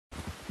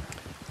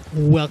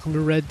Welcome to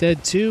Red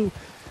Dead 2.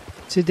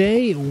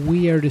 Today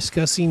we are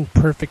discussing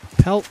perfect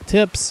pelt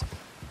tips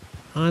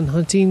on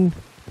hunting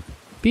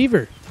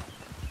beaver.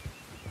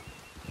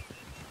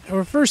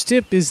 Our first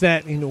tip is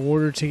that in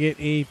order to get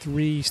a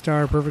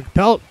 3-star perfect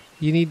pelt,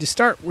 you need to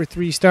start with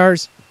 3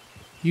 stars.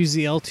 Use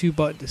the L2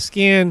 button to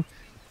scan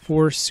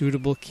for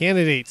suitable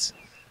candidates.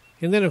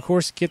 And then of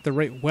course get the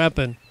right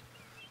weapon.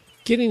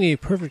 Getting a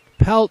perfect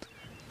pelt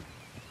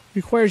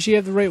requires you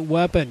have the right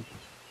weapon.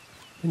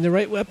 And the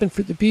right weapon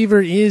for the beaver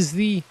is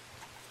the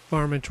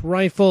varmint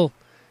rifle.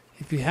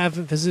 If you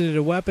haven't visited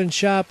a weapon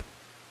shop,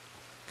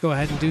 go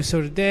ahead and do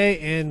so today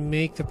and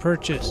make the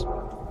purchase.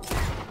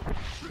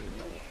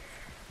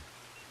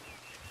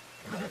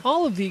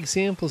 All of the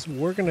examples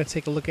we're going to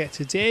take a look at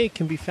today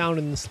can be found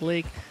in this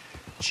lake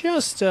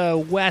just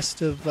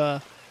west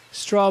of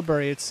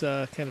Strawberry. It's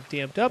kind of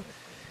damped up.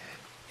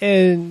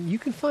 And you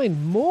can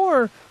find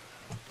more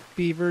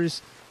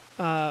beavers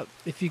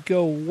if you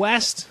go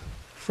west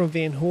from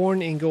Van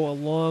Horn and go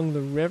along the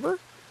river.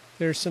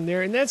 There's some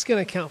there, and that's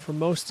going to count for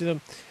most of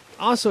them.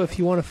 Also, if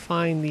you want to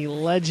find the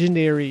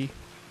legendary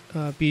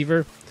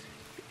beaver,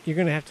 you're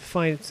going to have to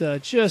find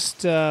it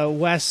just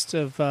west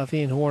of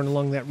Van Horn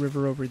along that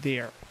river over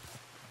there.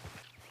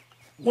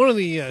 One of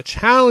the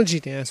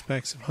challenging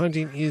aspects of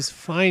hunting is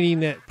finding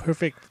that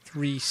perfect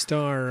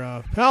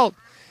 3-star pelt.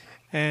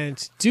 And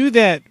to do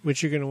that,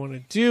 what you're going to want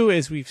to do,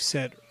 as we've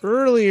said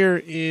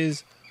earlier,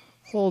 is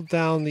hold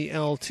down the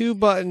L2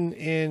 button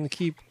and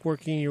keep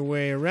working your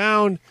way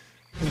around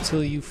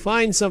until you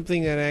find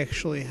something that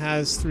actually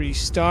has 3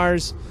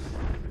 stars.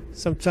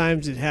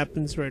 Sometimes it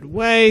happens right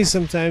away,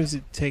 sometimes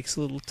it takes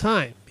a little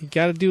time. You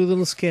got to do a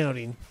little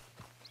scouting.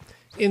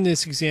 In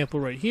this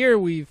example right here,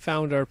 we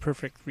found our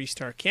perfect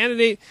 3-star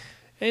candidate,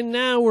 and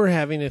now we're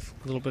having a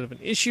little bit of an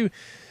issue.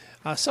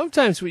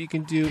 Sometimes what you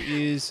can do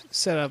is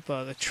set up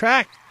the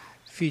track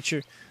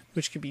feature,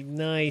 which can be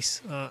nice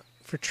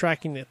for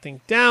tracking that thing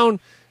down.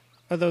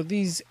 Although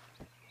these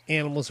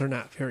animals are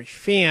not very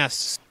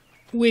fast,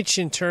 which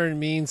in turn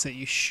means that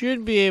you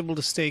should be able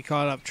to stay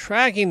caught up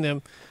tracking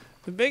them.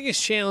 The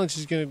biggest challenge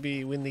is going to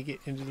be when they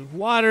get into the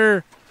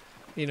water,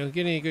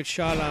 getting a good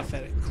shot off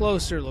at a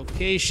closer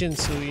location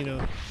so, you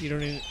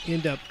don't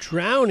end up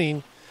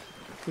drowning.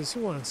 Because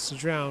who wants to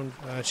drown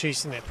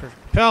chasing that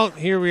perfect pelt?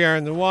 Here we are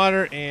in the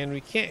water and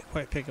we can't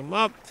quite pick them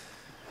up.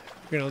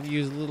 We're going to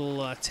use a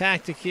little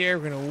tactic here.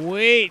 We're going to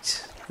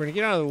wait. We're going to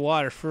get out of the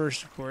water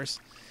first, of course.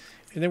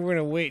 And then we're going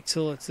to wait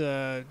till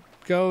it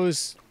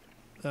goes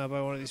by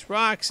one of these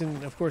rocks.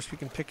 And, of course, we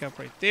can pick up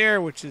right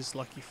there, which is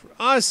lucky for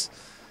us.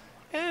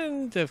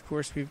 And, of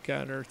course, we've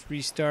got our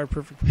 3-star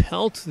perfect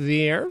pelt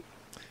there.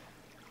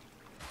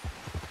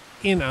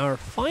 In our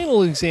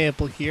final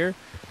example here,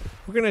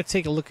 we're going to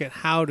take a look at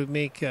how to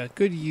make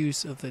good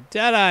use of the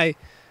Deadeye.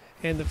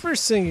 And the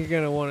first thing you're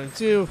going to want to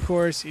do, of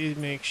course, is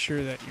make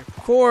sure that your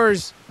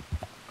cores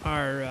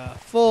are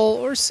full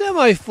or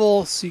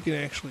semi-full so you can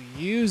actually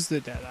use the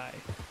Deadeye.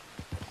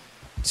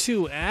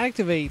 To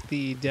activate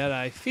the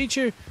Deadeye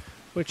feature,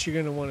 what you're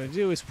going to want to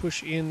do is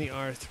push in the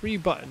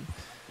R3 button.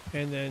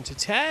 And then to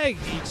tag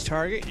each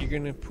target, you're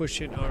going to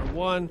push in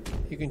R1.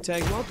 You can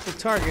tag multiple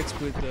targets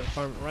with the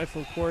varmint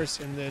rifle, of course,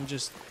 and then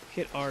just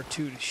hit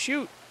R2 to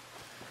shoot.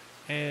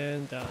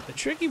 And the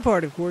tricky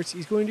part, of course,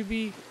 is going to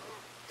be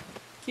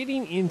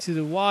getting into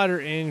the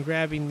water and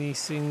grabbing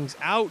these things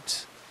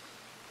out.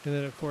 And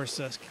then, of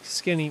course,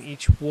 scanning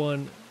each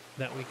one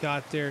that we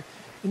got there.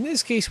 In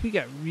this case, we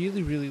got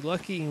really, really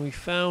lucky, and we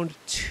found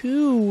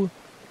 2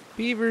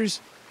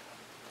 beavers,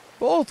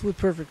 both with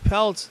perfect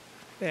pelts.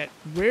 That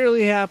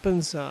rarely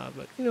happens,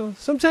 but,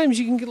 sometimes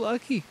you can get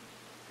lucky.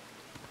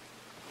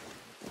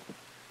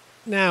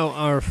 Now,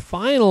 our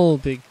final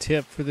big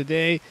tip for the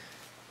day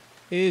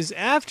is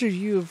after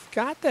you've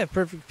got that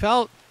perfect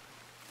pelt,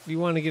 you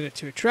want to get it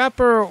to a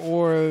trapper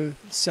or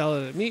sell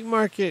it at a meat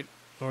market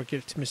or get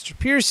it to Mr.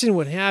 Pearson,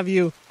 what have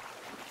you.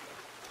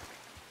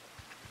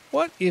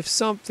 What if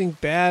something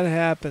bad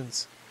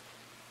happens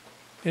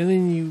and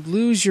then you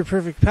lose your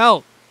perfect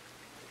pelt?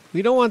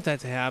 We don't want that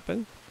to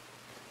happen.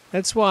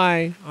 That's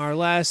why our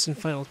last and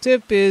final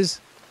tip is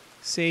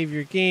save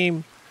your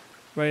game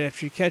right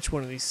after you catch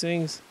one of these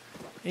things,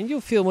 and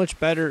you'll feel much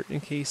better in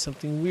case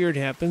something weird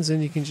happens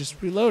and you can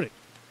just reload it.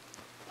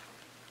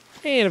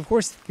 And of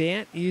course,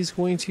 that is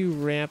going to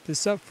wrap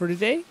this up for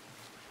today.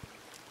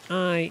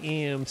 I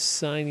am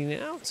signing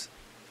out.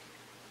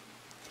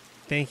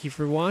 Thank you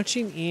for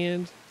watching,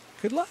 and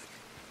good luck.